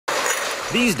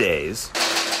These days,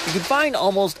 you can find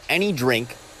almost any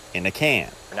drink in a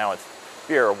can. Now it's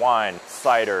beer, wine,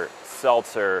 cider,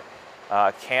 seltzer,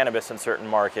 cannabis in certain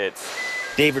markets.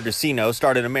 David Racino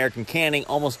started American Canning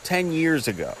almost 10 years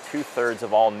ago. 2/3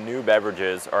 of all new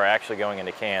beverages are actually going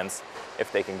into cans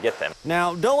if they can get them.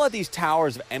 Now, don't let these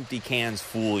towers of empty cans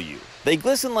fool you. They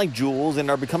glisten like jewels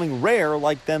and are becoming rare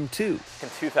like them too. In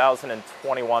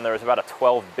 2021, there was about a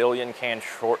 12 billion can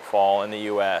shortfall in the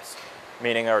U.S.,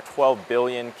 meaning there were 12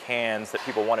 billion cans that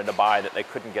people wanted to buy that they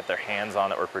couldn't get their hands on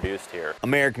that were produced here.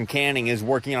 American Canning is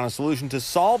working on a solution to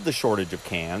solve the shortage of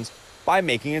cans by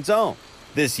making its own.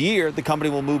 This year, the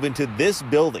company will move into this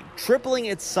building, tripling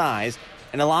its size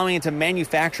and allowing it to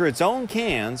manufacture its own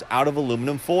cans out of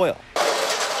aluminum foil.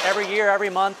 Every year,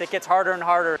 every month, it gets harder and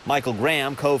harder. Michael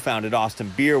Graham co-founded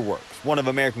Austin Beer Works, one of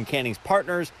American Canning's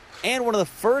partners and one of the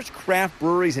first craft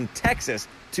breweries in Texas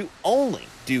to only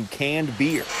do canned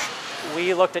beer.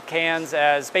 We looked at cans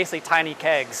as basically tiny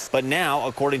kegs. But now,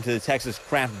 according to the Texas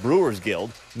Craft Brewers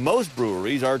Guild, most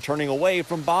breweries are turning away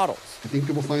from bottles. I think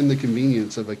people find the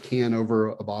convenience of a can over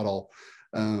a bottle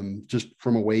just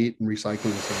from a weight and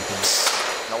recycling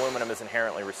standpoint. Aluminum is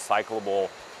inherently recyclable,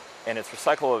 and it's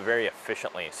recyclable very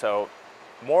efficiently. So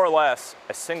more or less,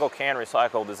 a single can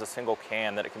recycled is a single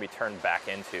can that it can be turned back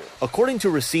into. According to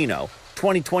Racino,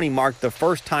 2020 marked the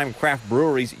first time craft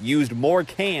breweries used more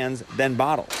cans than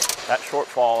bottles. That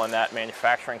shortfall and that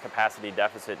manufacturing capacity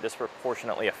deficit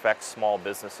disproportionately affects small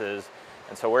businesses,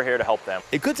 and so we're here to help them.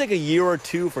 It could take a year or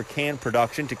two for can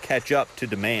production to catch up to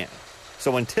demand.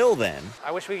 So until then,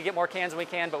 I wish we could get more cans than we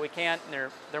can, but we can't,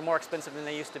 and they're more expensive than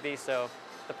they used to be, so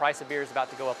the price of beer is about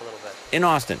to go up a little bit. In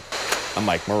Austin, I'm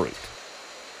Mike Maroot.